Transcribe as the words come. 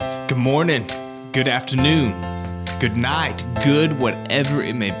Good morning, good afternoon, good night, good whatever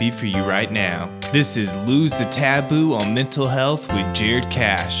it may be for you right now. This is Lose the Taboo on Mental Health with Jared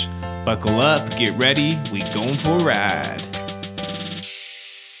Cash. Buckle up, get ready, we going for a ride.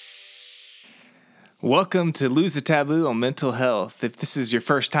 Welcome to Lose the Taboo on Mental Health. If this is your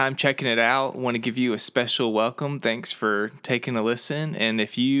first time checking it out, I want to give you a special welcome. Thanks for taking a listen. And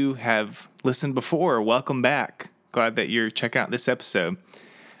if you have listened before, welcome back. Glad that you're checking out this episode.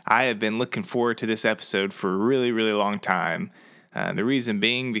 I have been looking forward to this episode for a really, really long time. The reason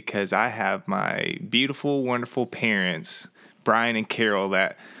being because I have my beautiful, wonderful parents, Brian and Carol,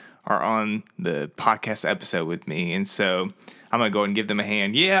 that are on the podcast episode with me. And so I'm going to go ahead and give them a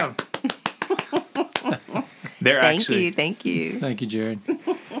hand. Yeah. Thank you. Thank you, Jared.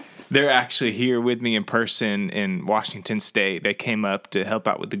 They're actually here with me in person in Washington State. They came up to help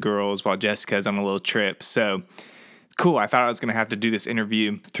out with the girls while Jessica's on a little trip. So cool. I thought I was going to have to do this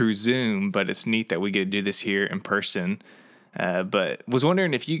interview through Zoom, but it's neat that we get to do this here in person. But was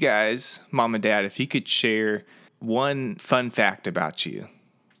wondering if you guys, Mom and Dad, if you could share one fun fact about you.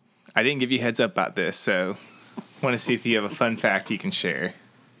 I didn't give you a heads up about this, so I want to see if you have a fun fact you can share.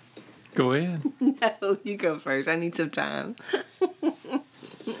 Go ahead. No, you go first. I need some time.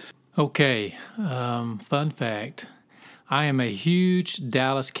 Okay, fun fact. I am a huge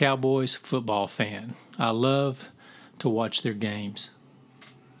Dallas Cowboys football fan. I love to watch their games.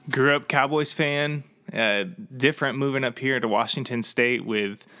 Grew up Cowboys fan, different moving up here to Washington State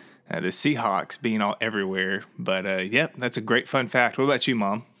with the Seahawks being all everywhere. But, yep, that's a great fun fact. What about you,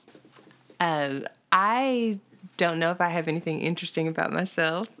 Mom? I don't know if I have anything interesting about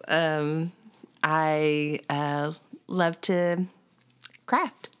myself. I love to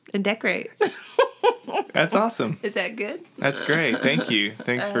craft and decorate. That's awesome. Is that good? That's great. Thank you.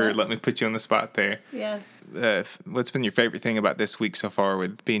 Thanks for letting me put you on the spot there. Yeah. What's been your favorite thing about this week so far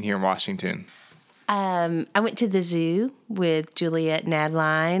with being here in Washington? I went to the zoo with Juliet and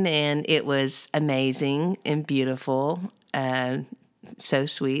Adeline, and it was amazing and beautiful. So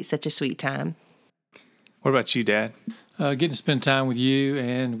sweet. Such a sweet time. What about you, Dad? Getting to spend time with you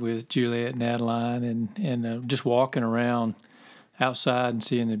and with Juliet and Adeline and just walking around outside and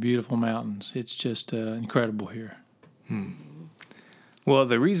seeing the beautiful mountains. It's just incredible here. Well,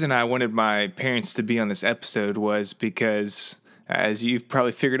 the reason I wanted my parents to be on this episode was because, as you've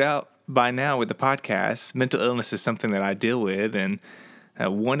probably figured out by now with the podcast, mental illness is something that I deal with, and I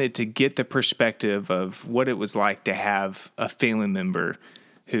wanted to get the perspective of what it was like to have a family member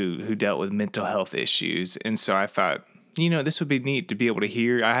who dealt with mental health issues. And so I thought, this would be neat to be able to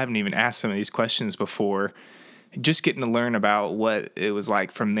hear. I haven't even asked some of these questions before. Just getting to learn about what it was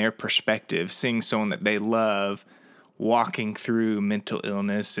like from their perspective, seeing someone that they love walking through mental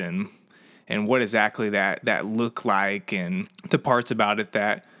illness and what exactly that looked like, and the parts about it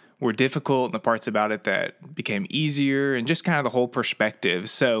that were difficult and the parts about it that became easier, and just kind of the whole perspective.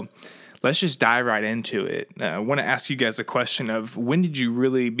 So let's just dive right into it. I want to ask you guys a question of, when did you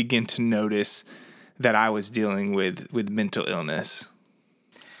really begin to notice that I was dealing with mental illness?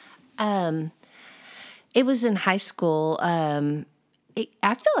 It was in high school. I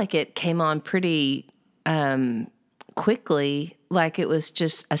feel like it came on pretty quickly, like it was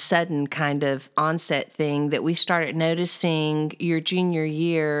just a sudden kind of onset thing that we started noticing your junior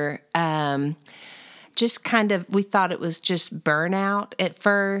year. Just kind of, we thought it was just burnout at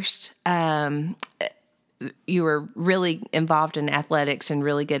first. You were really involved in athletics and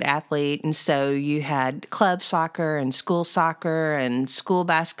really good athlete. And so you had club soccer and school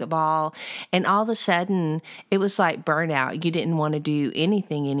basketball. And all of a sudden, it was like burnout. You didn't want to do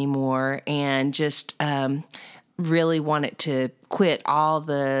anything anymore and just really wanted to quit all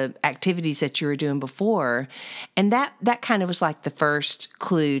the activities that you were doing before. And that kind of was like the first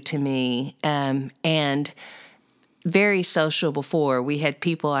clue to me. And very social before. We had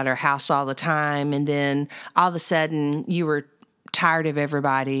people at our house all the time, and then all of a sudden you were tired of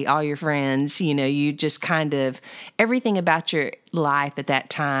everybody, all your friends, you just kind of, everything about your life at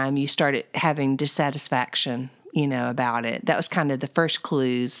that time, you started having dissatisfaction, about it. That was kind of the first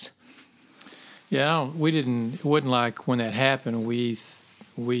clues. Yeah, it wasn't like when that happened, we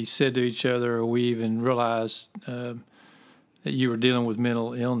said to each other, or we even realized that you were dealing with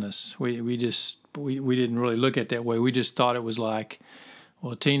mental illness. We didn't really look at it that way. We just thought it was like,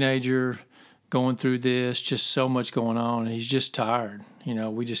 well, a teenager going through this, just so much going on, and he's just tired.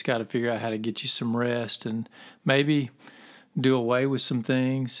 We just got to figure out how to get you some rest and maybe do away with some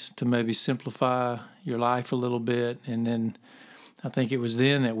things to maybe simplify your life a little bit. And then I think it was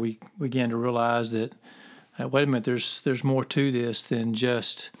then that we began to realize that, wait a minute, there's more to this than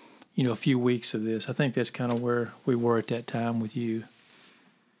just, a few weeks of this. I think that's kind of where we were at that time with you.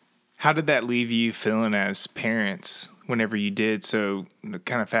 How did that leave you feeling as parents whenever you did? So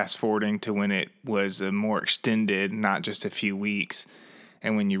kind of fast forwarding to when it was a more extended, not just a few weeks,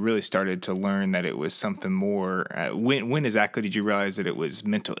 and when you really started to learn that it was something more. When exactly did you realize that it was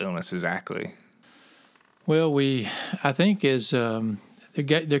mental illness exactly? Well, I think as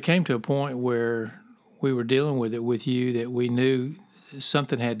there came to a point where we were dealing with it with you that we knew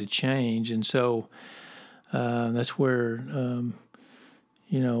something had to change, and so that's where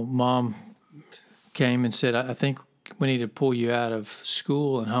Mom came and said, I think we need to pull you out of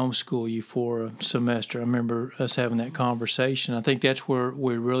school and homeschool you for a semester. I remember us having that conversation. I think that's where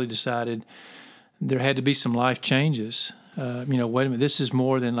we really decided there had to be some life changes. Wait a minute, this is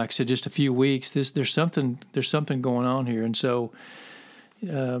more than, like I said, just a few weeks. There's something going on here. And so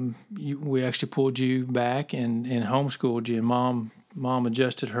we actually pulled you back and homeschooled you. And Mom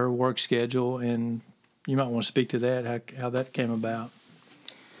adjusted her work schedule, and you might want to speak to that, how that came about.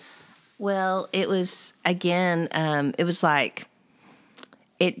 Well, it was, again, it was like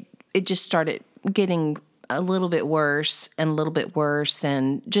it just started getting a little bit worse and a little bit worse,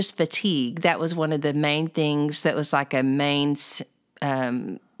 and just fatigue. That was one of the main things that was like a main thing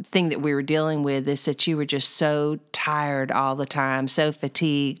that we were dealing with, is that you were just so tired all the time, so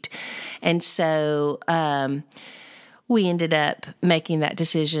fatigued. And so we ended up making that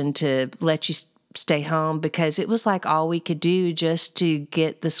decision to let you stay home, because it was like all we could do just to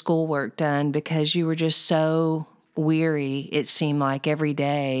get the schoolwork done, because you were just so weary, it seemed like, every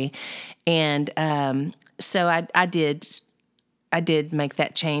day. And so I did make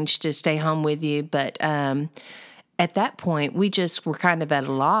that change to stay home with you. But at that point, we just were kind of at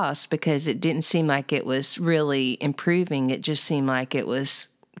a loss, because it didn't seem like it was really improving. It just seemed like it was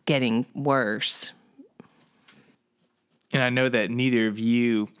getting worse. And I know that neither of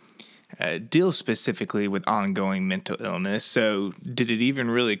you deal specifically with ongoing mental illness. So did it even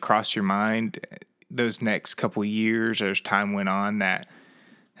really cross your mind those next couple of years as time went on that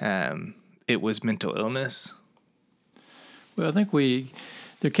it was mental illness? Well, I think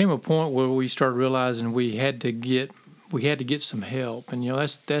there came a point where we started realizing we had to get some help. And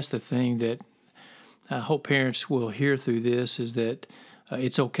that's the thing that I hope parents will hear through this, is that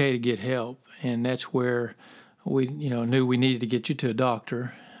it's okay to get help. And that's where we knew we needed to get you to a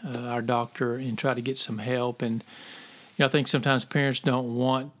doctor, our doctor, and try to get some help. And I think sometimes parents don't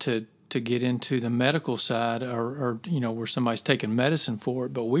want to get into the medical side, or where somebody's taking medicine for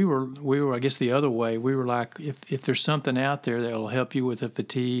it. But we were I guess the other way. We were like, if there's something out there that will help you with the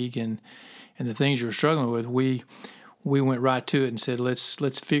fatigue and the things you're struggling with, we went right to it and said,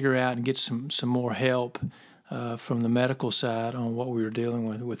 let's figure out and get some more help from the medical side on what we were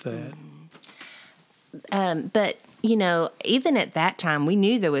dealing with that. But, even at that time, we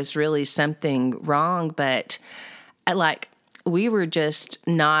knew there was really something wrong, but we were just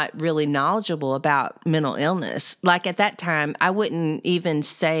not really knowledgeable about mental illness. Like at that time, I wouldn't even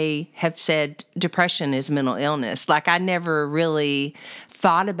have said depression is mental illness. Like I never really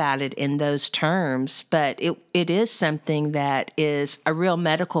thought about it in those terms, but it is something that is a real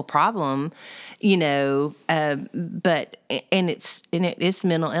medical problem, but it is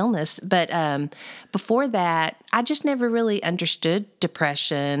mental illness. But before that, I just never really understood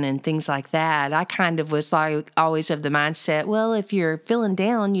depression and things like that. I kind of was like always of the mindset, well, if you're feeling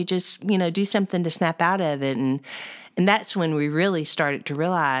down, you just, do something to snap out of it. And that's when we really started to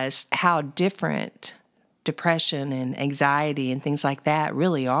realize how different depression and anxiety and things like that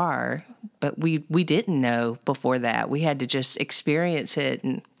really are. But we didn't know before that. We had to just experience it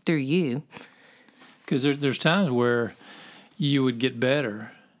through you. Because there's times where you would get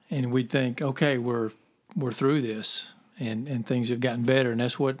better, and we'd think, okay, we're through this, and things have gotten better. And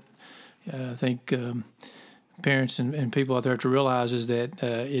that's what I think parents and people out there have to realize, is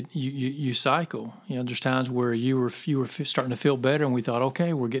that you cycle. There's times where you were starting to feel better, and we thought,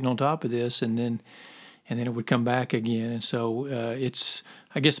 okay, we're getting on top of this, and then it would come back again. And so it's,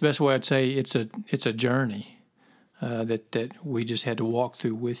 I guess the best way I'd say, it's a journey that we just had to walk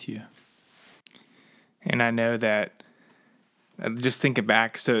through with you. And I know that, just thinking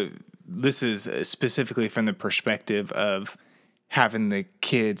back, so this is specifically from the perspective of having the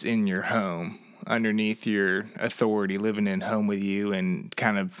kids in your home, underneath your authority, living in home with you, and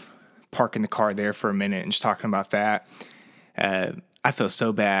kind of parking the car there for a minute and just talking about that. I feel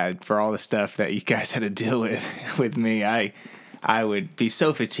so bad for all the stuff that you guys had to deal with me. I would be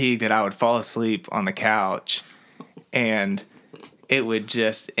so fatigued that I would fall asleep on the couch, and I would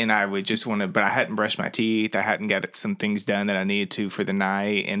just want to, but I hadn't brushed my teeth. I hadn't got some things done that I needed to for the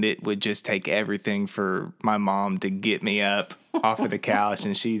night. And it would just take everything for my mom to get me up off of the couch.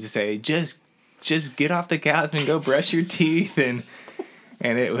 And she'd say, just get off the couch and go brush your teeth. And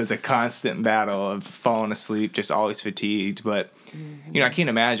and it was a constant battle of falling asleep, just always fatigued. But, I can't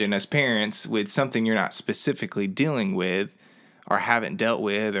imagine as parents with something you're not specifically dealing with or haven't dealt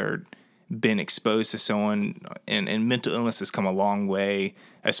with or been exposed to someone, and mental illness has come a long way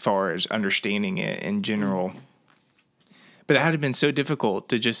as far as understanding it in general. But it had been so difficult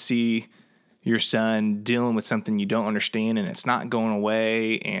to just see your son dealing with something you don't understand and it's not going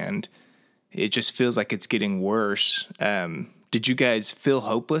away and it just feels like it's getting worse. Did you guys feel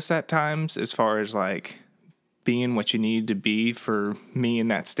hopeless at times as far as like being what you needed to be for me in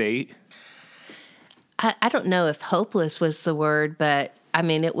that state? I don't know if hopeless was the word, but I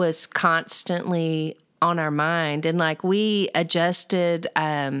mean, it was constantly on our mind. And like we adjusted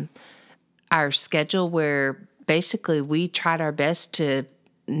our schedule where basically we tried our best to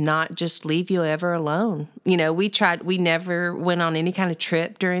not just leave you ever alone. We never went on any kind of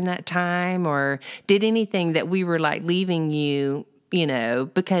trip during that time or did anything that we were like leaving you,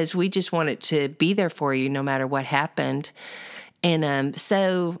 because we just wanted to be there for you no matter what happened. And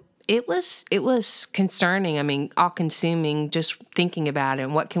so it was concerning. I mean, all consuming, just thinking about it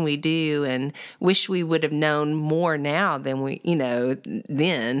and what can we do, and wish we would have known more now than we,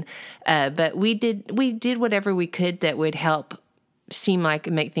 then. But we did whatever we could that would help seem like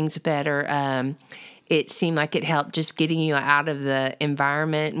make things better. It seemed like it helped just getting you out of the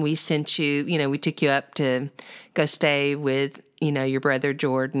environment. And we sent you, we took you up to go stay with, your brother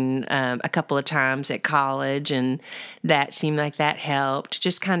Jordan a couple of times at college. And that seemed like that helped.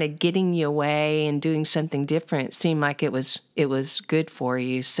 Just kind of getting you away and doing something different seemed like it was good for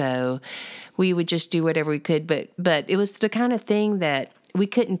you. So we would just do whatever we could. But it was the kind of thing that we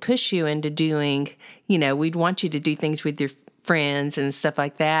couldn't push you into doing. We'd want you to do things with your friends and stuff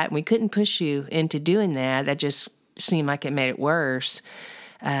like that. And we couldn't push you into doing that. That just seemed like it made it worse.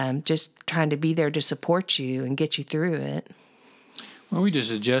 Just trying to be there to support you and get you through it. Well, we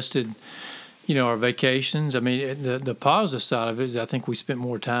just adjusted, our vacations. I mean, the positive side of it is I think we spent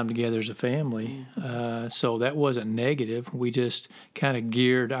more time together as a family. So that wasn't negative. We just kind of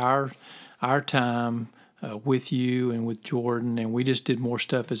geared our time with you and with Jordan, and we just did more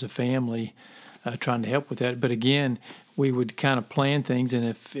stuff as a family, trying to help with that. But again, we would kind of plan things, and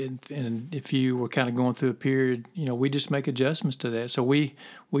if you were kind of going through a period, we just make adjustments to that. So we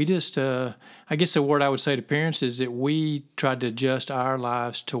just, I guess the word I would say to parents is that we tried to adjust our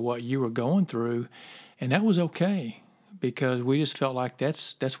lives to what you were going through, and that was okay because we just felt like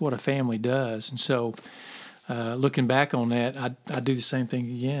that's what a family does. And so, looking back on that, I'd do the same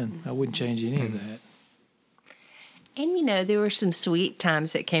thing again. I wouldn't change any of that. And, there were some sweet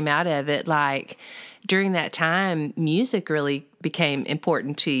times that came out of it. Like during that time, music really became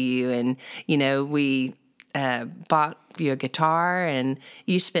important to you. And, we bought you a guitar, and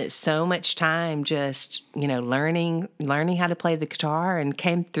you spent so much time just, learning how to play the guitar, and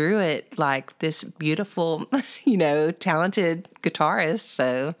came through it like this beautiful, talented guitarist.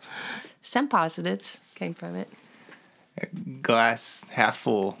 So some positives came from it. Glass half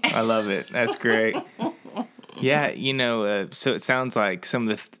full. I love it. That's great. Yeah, so it sounds like some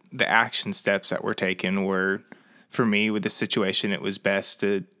of the action steps that were taken were, for me, with the situation, it was best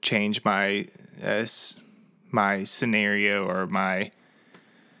to change my my scenario, or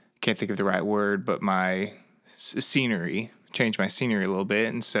can't think of the right word, but my scenery, change my scenery a little bit.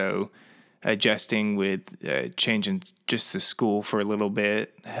 And so adjusting with changing just the school for a little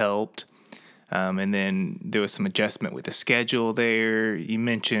bit helped. And then there was some adjustment with the schedule there. You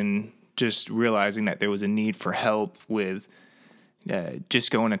mentioned just realizing that there was a need for help with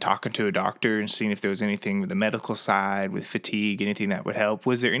just going and talking to a doctor and seeing if there was anything with the medical side, with fatigue, anything that would help.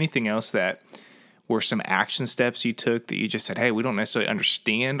 Was there anything else that were some action steps you took that you just said, hey, we don't necessarily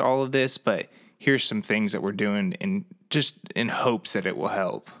understand all of this, but here's some things that we're doing just in hopes that it will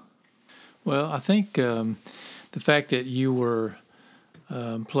help? Well, I think the fact that you were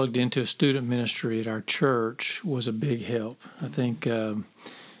plugged into a student ministry at our church was a big help. I think your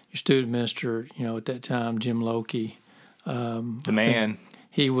student minister, at that time, Jim Lokey, the man.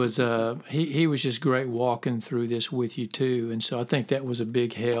 He was he was just great walking through this with you too, and so I think that was a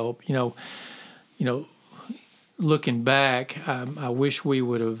big help. Looking back, I wish we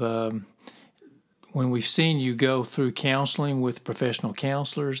would have. When we've seen you go through counseling with professional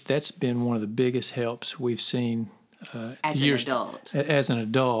counselors, that's been one of the biggest helps we've seen as an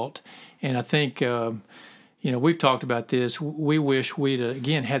adult. And I think we've talked about this. We wish we'd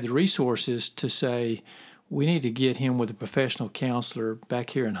again had the resources to say, we need to get him with a professional counselor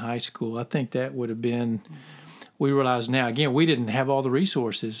back here in high school. I think that would have been, we realize now, again, we didn't have all the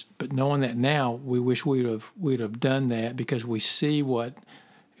resources, but knowing that now, we wish we'd have done that, because we see what,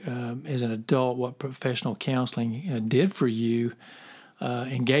 as an adult, what professional counseling did for you.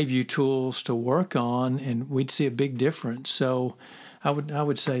 and gave you tools to work on, and we'd see a big difference. So I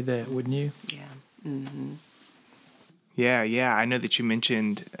would say that, wouldn't you? Yeah. Mm-hmm. Yeah. I know that you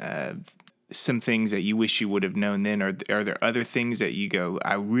mentioned some things that you wish you would have known then. Are there other things that you go,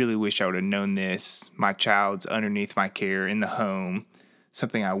 I really wish I would have known this? My child's underneath my care in the home.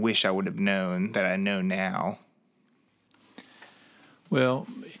 Something I wish I would have known that I know now. Well,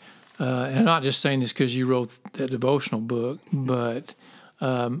 and I'm not just saying this because you wrote that devotional book, but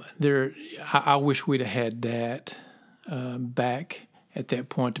I wish we'd have had that back at that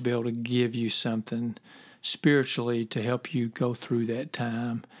point to be able to give you something spiritually to help you go through that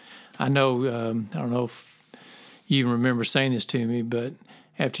time. I know, I don't know if you even remember saying this to me, but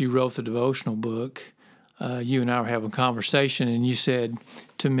after you wrote the devotional book, you and I were having a conversation, and you said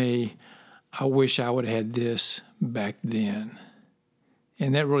to me, I wish I would have had this back then.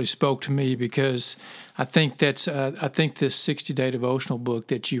 And that really spoke to me, because I think this 60-day devotional book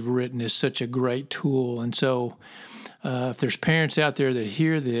that you've written is such a great tool. And so if there's parents out there that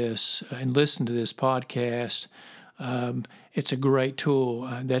hear this and listen to this podcast, it's a great tool.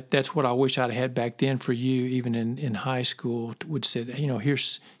 That's what I wish I'd had back then for you, even in high school. Would say,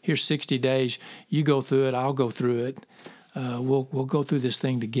 here's 60 days. You go through it. I'll go through it. We'll go through this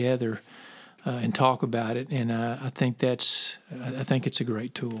thing together and talk about it. And I think it's a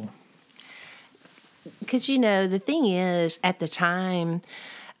great tool. Because the thing is, at the time,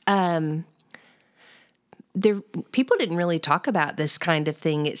 people didn't really talk about this kind of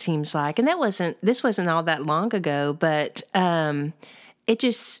thing, it seems like. And this wasn't all that long ago, but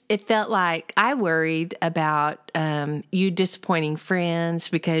it felt like I worried about you disappointing friends,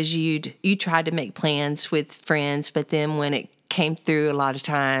 because you tried to make plans with friends, but then when it came through, a lot of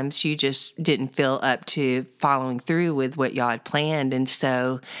times you just didn't feel up to following through with what y'all had planned, and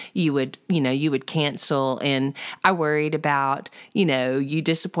so you would cancel. And I worried about you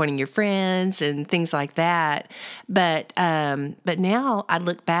disappointing your friends and things like that. But now I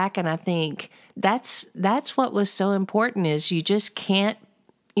look back and I think that's what was so important, is you just can't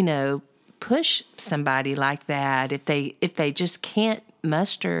push somebody like that if they just can't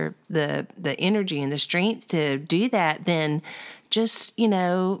muster the energy and the strength to do that. Then just be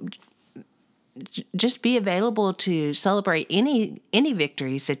available to celebrate any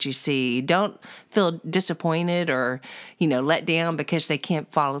victories that you see. Don't feel disappointed or let down because they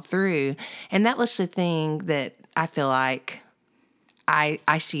can't follow through. And that was the thing that I feel like I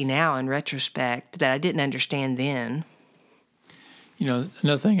see now in retrospect that I didn't understand then.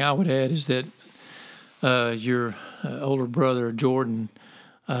 Another thing I would add is that your older brother Jordan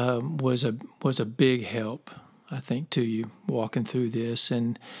was a big help, I think, to you walking through this.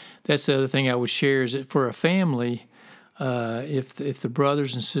 And that's the other thing I would share, is that for a family, if the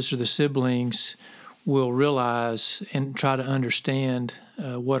brothers and sisters, the siblings, will realize and try to understand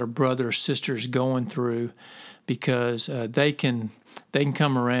what a brother or sister is going through, because they can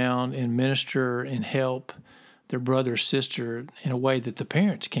come around and minister and help their brother or sister in a way that the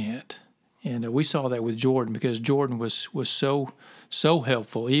parents can't. And we saw that with Jordan, because Jordan was so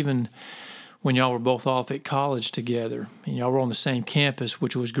helpful, even when y'all were both off at college together. And y'all were on the same campus,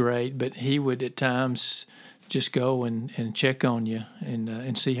 which was great, but he would at times just go and check on you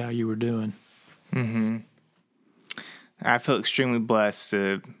and see how you were doing. Mm-hmm. I feel extremely blessed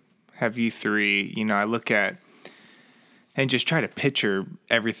to have you three. I look at and just try to picture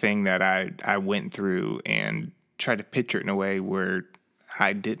everything that I went through, and try to picture it in a way where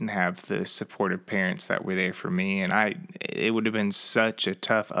I didn't have the supportive parents that were there for me. And it would have been such a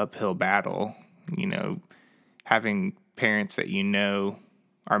tough uphill battle, having parents that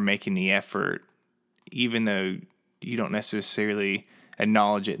are making the effort, even though you don't necessarily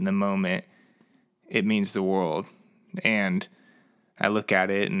acknowledge it in the moment. It means the world. And I look at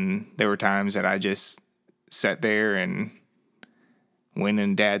it, and there were times that I just sat there and went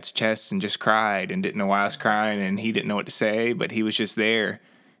in Dad's chest and just cried and didn't know why I was crying, and he didn't know what to say, but he was just there.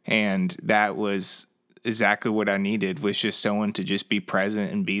 And that was exactly what I needed, was just someone to just be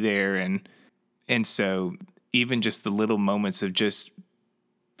present and be there. And so even just the little moments of just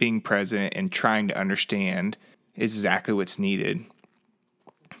being present and trying to understand is exactly what's needed.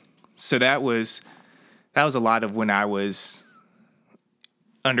 So that was a lot of when I was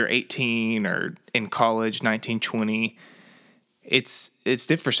under 18 or in college, 19, 20. It's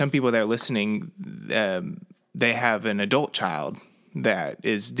different for some people that are listening. They have an adult child that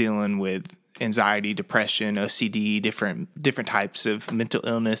is dealing with anxiety, depression, OCD, different types of mental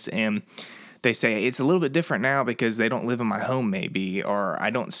illness, and they say it's a little bit different now because they don't live in my home, maybe, or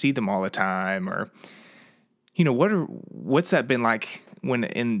I don't see them all the time, or what's that been like when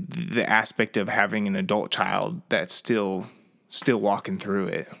in the aspect of having an adult child that's still still walking through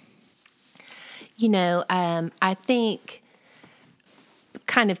it? I think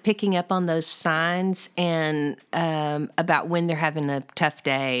kind of picking up on those signs and about when they're having a tough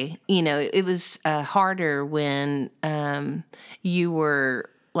day. It was harder when you were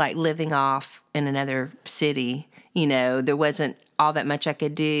like living off in another city. There wasn't all that much I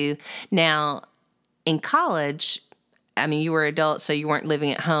could do. Now, in college, you were adults, so you weren't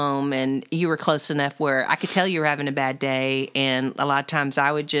living at home, and you were close enough where I could tell you were having a bad day, and a lot of times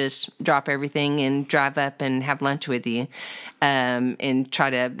I would just drop everything and drive up and have lunch with you, and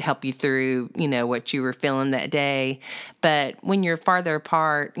try to help you through, what you were feeling that day. But when you're farther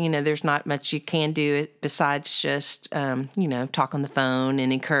apart, there's not much you can do besides just, talk on the phone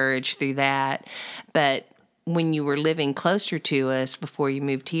and encourage through that. But when you were living closer to us before you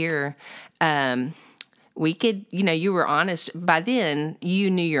moved here, we could, you were honest. By then,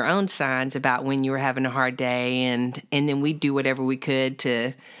 you knew your own signs about when you were having a hard day, and then we'd do whatever we could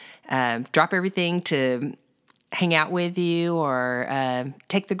to drop everything to hang out with you, or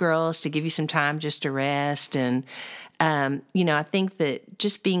take the girls to give you some time just to rest. And, I think that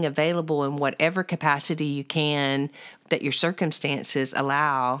just being available in whatever capacity you can that your circumstances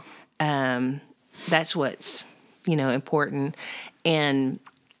allow, that's what's, important. And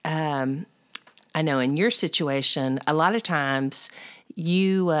I know in your situation, a lot of times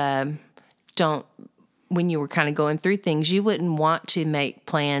you when you were kind of going through things, you wouldn't want to make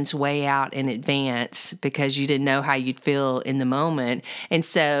plans way out in advance because you didn't know how you'd feel in the moment. And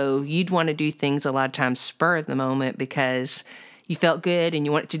so you'd want to do things a lot of times spur of the moment because you felt good and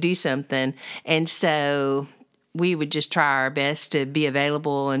you wanted to do something. And so we would just try our best to be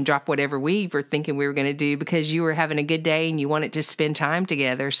available and drop whatever we were thinking we were going to do because you were having a good day and you wanted to spend time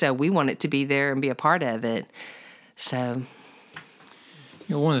together. So we wanted to be there and be a part of it. So,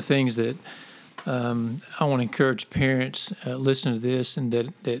 one of the things that I want to encourage parents listening to this, and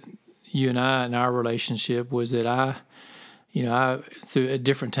that you and I in our relationship was that I through at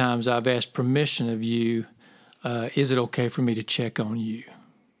different times I've asked permission of you. Is it okay for me to check on you?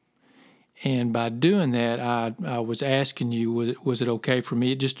 And by doing that, I was asking you, was it okay for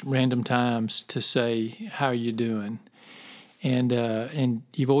me at just random times to say, how are you doing? And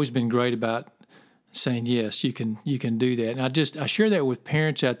you've always been great about saying, yes, you can do that. And I share that with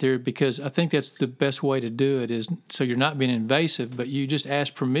parents out there because I think that's the best way to do it, is so you're not being invasive, but you just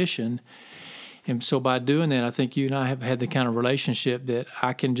ask permission. And so by doing that, I think you and I have had the kind of relationship that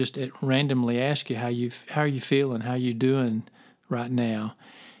I can just randomly ask you, how are you feeling? How are you doing right now?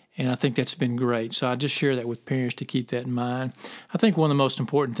 And I think that's been great. So I just share that with parents to keep that in mind. I think one of the most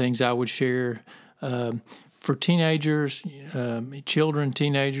important things I would share for teenagers, children,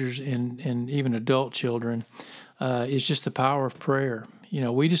 teenagers, and even adult children is just the power of prayer.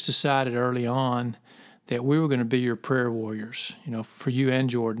 We just decided early on that we were going to be your prayer warriors, for you and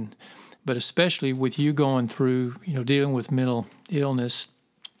Jordan. But especially with you going through, dealing with mental illness,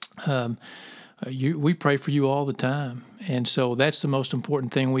 we pray for you all the time. And so that's the most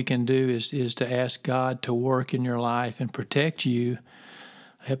important thing we can do is to ask God to work in your life and protect you,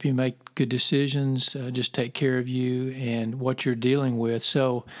 help you make good decisions, just take care of you and what you're dealing with.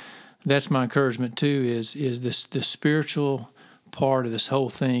 So that's my encouragement too, is this the spiritual part of this whole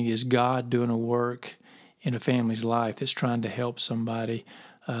thing is God doing a work in a family's life that's trying to help somebody.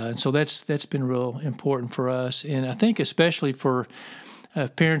 And so that's been real important for us. And I think especially for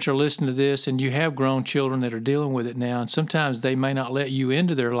if parents are listening to this and you have grown children that are dealing with it now, and sometimes they may not let you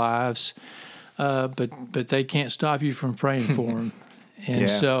into their lives, but they can't stop you from praying for them. And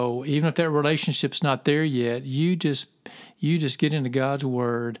so even if that relationship's not there yet, you just get into God's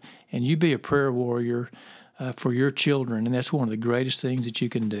Word and you be a prayer warrior for your children, and that's one of the greatest things that you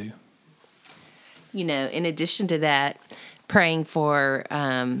can do. In addition to that, praying for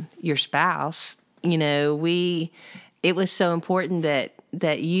your spouse, it was so important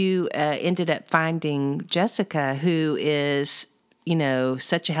that you ended up finding Jessica, who is,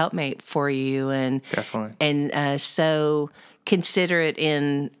 such a helpmate for you, and definitely, and so considerate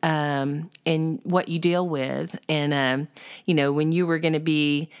in what you deal with, and when you were going to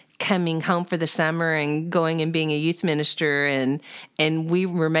be coming home for the summer and going and being a youth minister, and we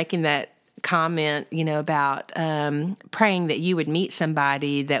were making that comment, about praying that you would meet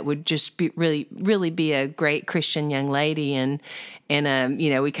somebody that would just be really be a great Christian young lady. And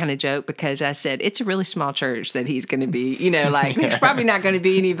we kind of joke because I said, it's a really small church that he's going to be, there's probably not going to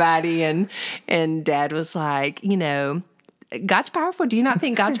be anybody. And Dad was like, God's powerful. Do you not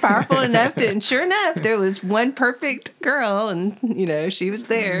think God's powerful enough to, and sure enough, there was one perfect girl and, she was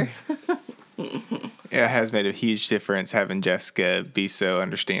there. It has made a huge difference having Jessica be so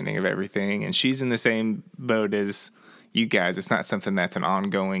understanding of everything. And she's in the same boat as, you guys, it's not something that's an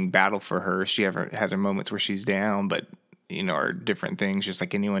ongoing battle for her. She has her moments where she's down, but, or different things, just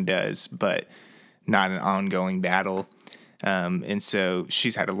like anyone does, but not an ongoing battle. And so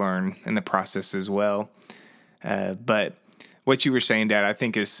she's had to learn in the process as well. But what you were saying, Dad, I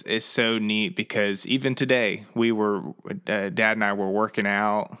think is so neat, because even today Dad and I were working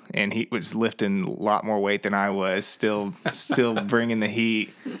out, and he was lifting a lot more weight than I was, still bringing the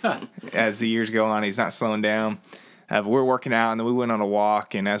heat as the years go on. He's not slowing down. But we're working out, and then we went on a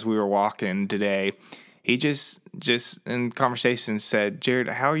walk, and as we were walking today, he just in conversation said, "Jared,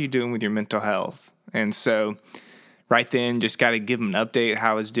 how are you doing with your mental health?" And so right then, just got to give him an update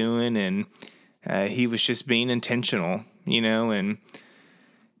how he's doing, and he was just being intentional. And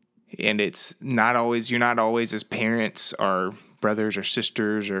it's not always, you're not always, as parents or brothers or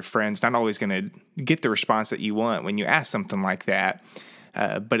sisters or friends, not always going to get the response that you want when you ask something like that.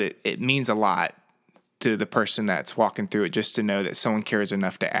 But it means a lot to the person that's walking through it, just to know that someone cares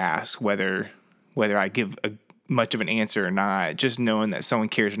enough to ask, whether I give much of an answer or not. Just knowing that someone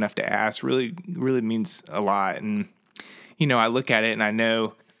cares enough to ask really, really means a lot. And, I look at it and I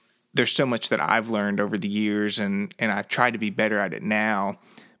know there's so much that I've learned over the years, and I've tried to be better at it now,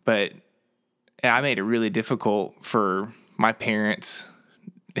 but I made it really difficult for my parents,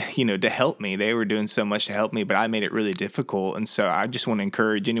 to help me. They were doing so much to help me, but I made it really difficult. And so I just want to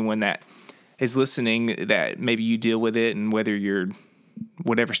encourage anyone that is listening, that maybe you deal with it, and whether you're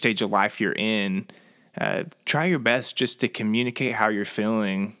whatever stage of life you're in, try your best just to communicate how you're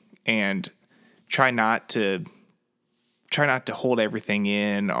feeling, and try not to hold everything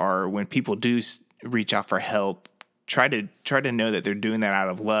in, or when people do reach out for help, try to know that they're doing that out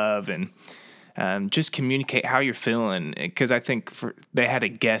of love, and just communicate how you're feeling. Because I think they had to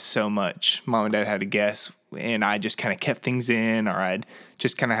guess so much. Mom and Dad had to guess, and I just kind of kept things in, or I'd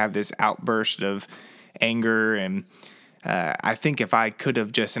just kind of have this outburst of anger. And I think if I could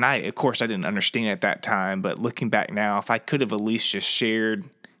have of course I didn't understand at that time, but looking back now, if I could have at least just shared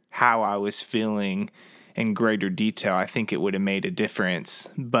how I was feeling in greater detail, I think it would have made a difference.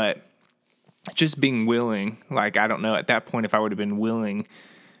 But just being willing, I don't know at that point if I would have been willing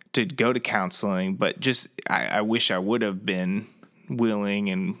to go to counseling, but just I wish I would have been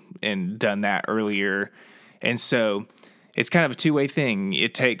willing and done that earlier. And so it's kind of a two-way thing.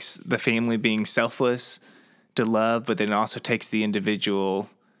 It takes the family being selfless to love, but then it also takes the individual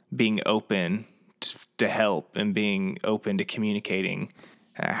being open to help, and being open to communicating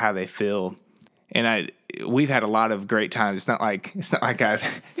how they feel. And we've had a lot of great times. It's not like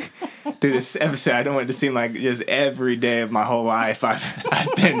I've through this episode, I don't want it to seem like just every day of my whole life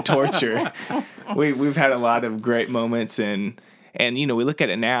I've been tortured. We've had a lot of great moments, and we look at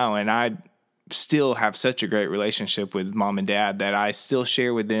it now, and I still have such a great relationship with Mom and Dad that I still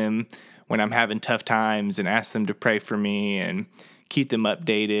share with them when I'm having tough times, and ask them to pray for me and keep them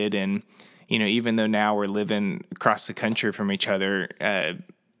updated. And even though now we're living across the country from each other,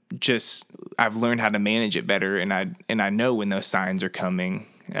 I've learned how to manage it better, and I know when those signs are coming.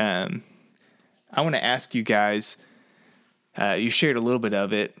 I want to ask you guys, you shared a little bit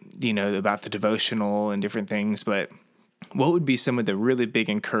of it, about the devotional and different things, but what would be some of the really big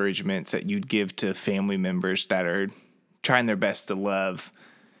encouragements that you'd give to family members that are trying their best to love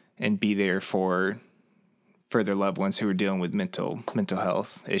and be there for their loved ones who are dealing with mental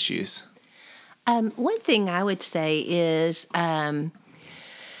health issues? One thing I would say is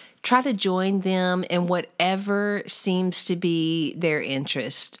try to join them in whatever seems to be their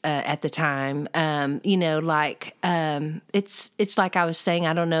interest at the time. It's like I was saying,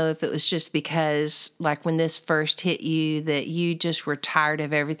 I don't know if it was just because when this first hit you that you just were tired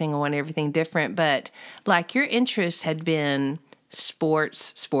of everything and want everything different, but your interest had been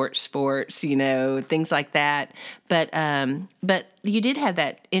sports, things like that. But you did have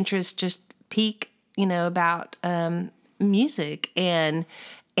that interest just peak, about music, and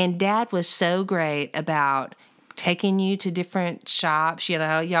Dad was so great about taking you to different shops.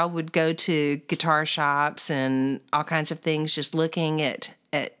 Y'all would go to guitar shops and all kinds of things, just looking at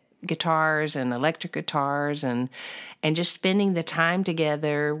guitars and electric guitars, and just spending the time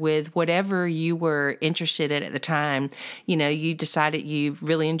together with whatever you were interested in at the time. You decided you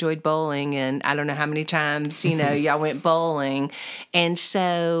really enjoyed bowling, and I don't know how many times, y'all went bowling. And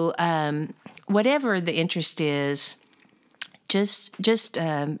so whatever the interest is, just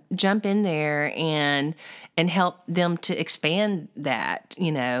jump in there and help them to expand that.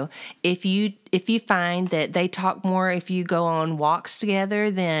 If you find that they talk more if you go on walks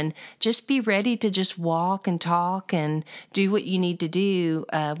together, then just be ready to just walk and talk and do what you need to do.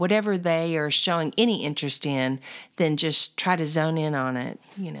 Whatever they are showing any interest in, then just try to zone in on it.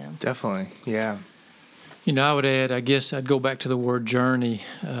 Definitely, yeah. I would add, I guess I'd go back to the word journey.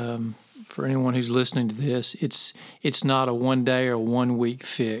 For anyone who's listening to this, it's not a 1 day or 1 week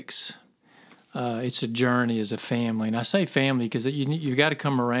fix. It's a journey as a family. And I say family because you've got to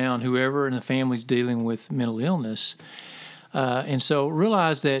come around whoever in the family's dealing with mental illness. And so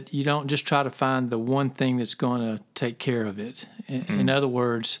realize that you don't just try to find the one thing that's going to take care of it. In other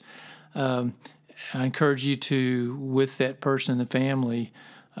words, I encourage you to, with that person in the family,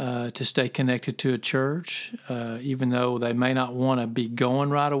 to stay connected to a church, even though they may not want to be going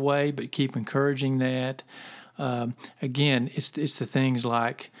right away, but keep encouraging that. Again, it's the things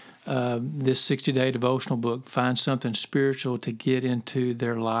like this 60-day devotional book, find something spiritual to get into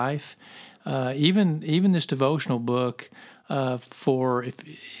their life. Even this devotional book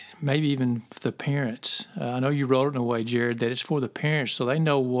maybe even for the parents. I know you wrote it in a way, Jared, that it's for the parents so they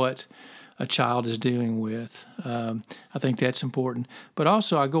know what a child is dealing with. I think that's important. But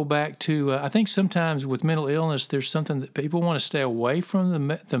also I go back to, I think sometimes with mental illness, there's something that people want to stay away from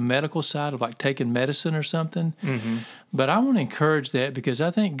the medical side of like taking medicine or something. Mm-hmm. But I want to encourage that because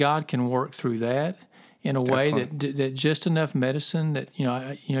I think God can work through that in a way that just enough medicine that,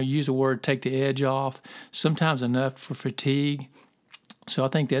 use the word take the edge off, sometimes enough for fatigue. So I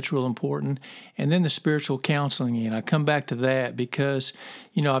think that's real important. And then the spiritual counseling, and I come back to that because,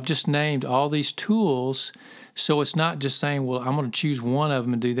 I've just named all these tools. So it's not just saying, well, I'm going to choose one of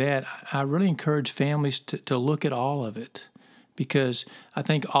them and do that. I really encourage families to look at all of it because I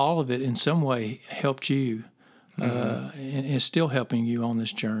think all of it in some way helped you and is still helping you on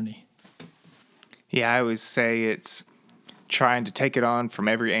this journey. Yeah, I always say it's trying to take it on from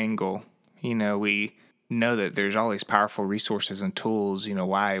every angle. We know that there's all these powerful resources and tools.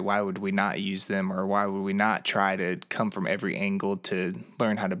 Why would we not use them, or why would we not try to come from every angle to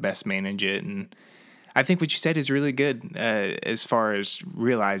learn how to best manage it? And I think what you said is really good as far as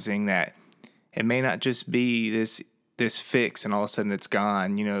realizing that it may not just be this fix and all of a sudden it's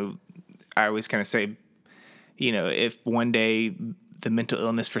gone. I always kind of say, if one day the mental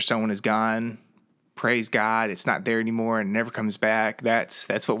illness for someone is gone, praise God, it's not there anymore and never comes back. That's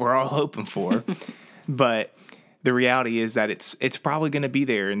what we're all hoping for. But the reality is that it's probably going to be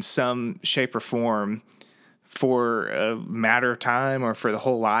there in some shape or form for a matter of time or for the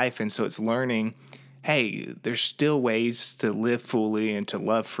whole life. And so it's learning, hey, there's still ways to live fully and to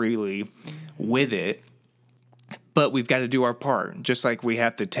love freely with it. But we've got to do our part, just like we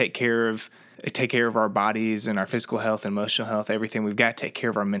have to take care of our bodies and our physical health and emotional health, everything. We've got to take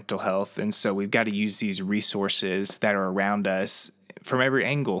care of our mental health. And so we've got to use these resources that are around us from every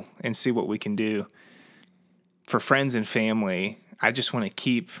angle and see what we can do. For friends and family, I just want to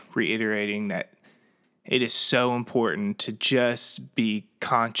keep reiterating that it is so important to just be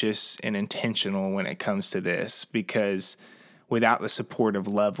conscious and intentional when it comes to this, because without the support of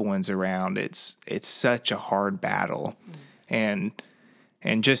loved ones around, it's such a hard battle. And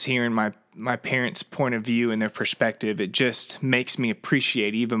just hearing my parents' point of view and their perspective, it just makes me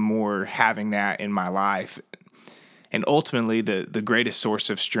appreciate even more having that in my life. And ultimately, the greatest source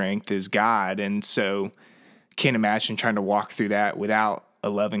of strength is God. And so can't imagine trying to walk through that without a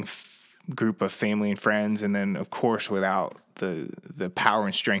loving group of family and friends, and then, of course, without the power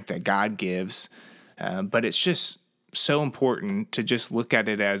and strength that God gives. But it's just so important to just look at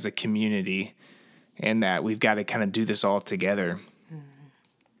it as a community and that we've got to kind of do this all together.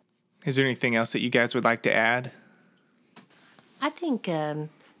 Is there anything else that you guys would like to add? I think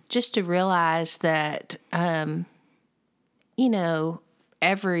just to realize that,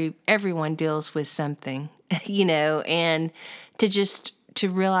 everyone deals with something, and to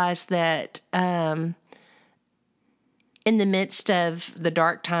realize that in the midst of the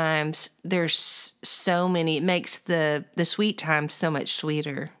dark times, there's so many, it makes the sweet times so much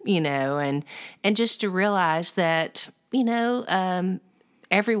sweeter, and just to realize that,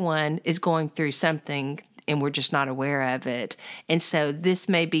 everyone is going through something and we're just not aware of it. And so this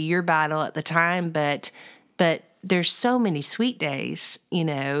may be your battle at the time, but there's so many sweet days,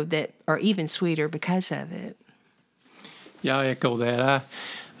 that are even sweeter because of it. Yeah, I echo that.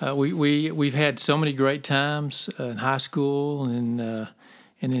 We've had so many great times in high school and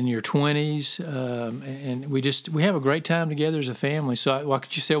in your 20s, and we have a great time together as a family. So,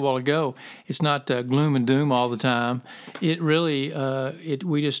 like you said a while ago, it's not gloom and doom all the time. It really,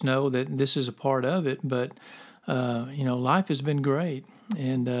 we just know that this is a part of it. But life has been great,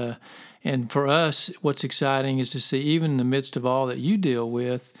 and for us, what's exciting is to see, even in the midst of all that you deal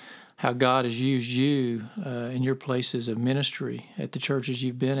with, how God has used you in your places of ministry at the churches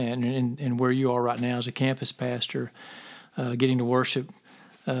you've been at and where you are right now as a campus pastor, getting to worship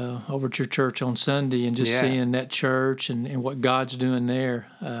over at your church on Sunday and just seeing that church and what God's doing there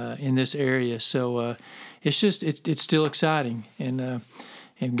in this area. So it's still exciting, and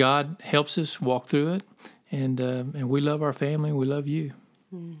God helps us walk through it, and we love our family, and we love you.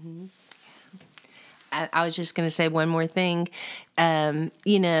 Mm-hmm. I was just going to say one more thing.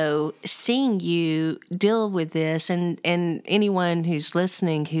 Seeing you deal with this, and anyone who's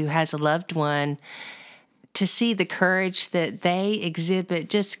listening who has a loved one, to see the courage that they exhibit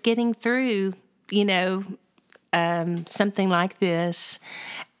just getting through, something like this,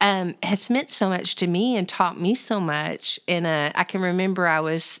 has meant so much to me and taught me so much. And I can remember I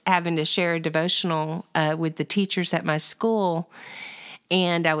was having to share a devotional with the teachers at my school,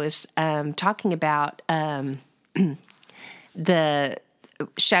 and I was talking about the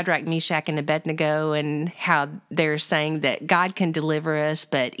Shadrach, Meshach, and Abednego, and how they're saying that God can deliver us,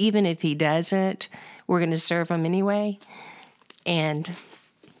 but even if He doesn't, we're going to serve Him anyway. And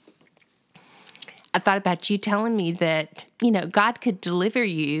I thought about you telling me that, God could deliver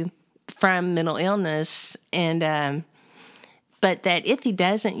you from mental illness, and but that if He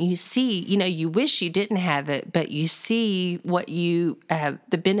doesn't, you see, you wish you didn't have it, but you see what you have,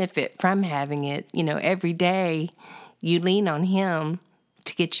 the benefit from having it. Every day you lean on Him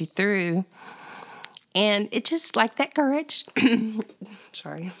to get you through. And it just like that courage.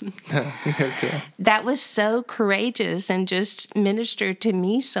 Sorry. Okay. That was so courageous and just ministered to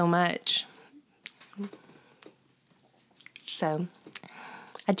me so much. So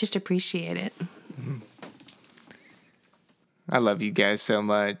I just appreciate it. I love you guys so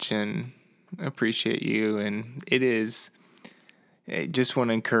much and appreciate you. And I just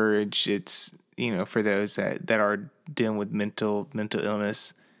want to encourage, it's, for those that are dealing with mental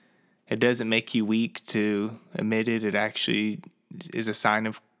illness, it doesn't make you weak to admit it. It actually is a sign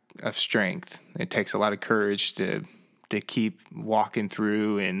of strength. It takes a lot of courage to keep walking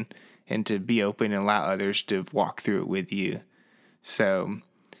through and to be open and allow others to walk through it with you. So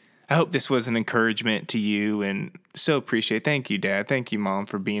I hope this was an encouragement to you, and so appreciate. Thank you, Dad. Thank you, Mom,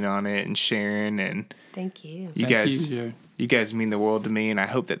 for being on it and sharing. And thank you. You guys mean the world to me, and I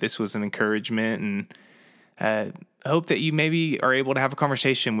hope that this was an encouragement, and I hope that you maybe are able to have a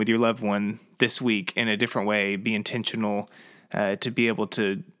conversation with your loved one this week in a different way. Be intentional to be able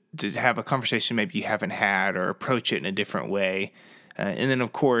to have a conversation maybe you haven't had, or approach it in a different way. And then,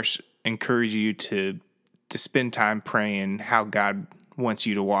 of course, encourage you to spend time praying how God wants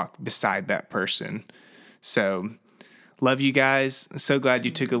you to walk beside that person. So, love you guys. So glad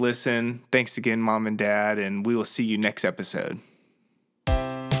you took a listen. Thanks again, Mom and Dad, and we will see you next episode.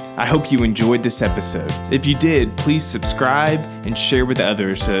 I hope you enjoyed this episode. If you did, please subscribe and share with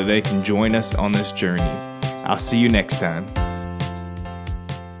others so they can join us on this journey. I'll see you next time.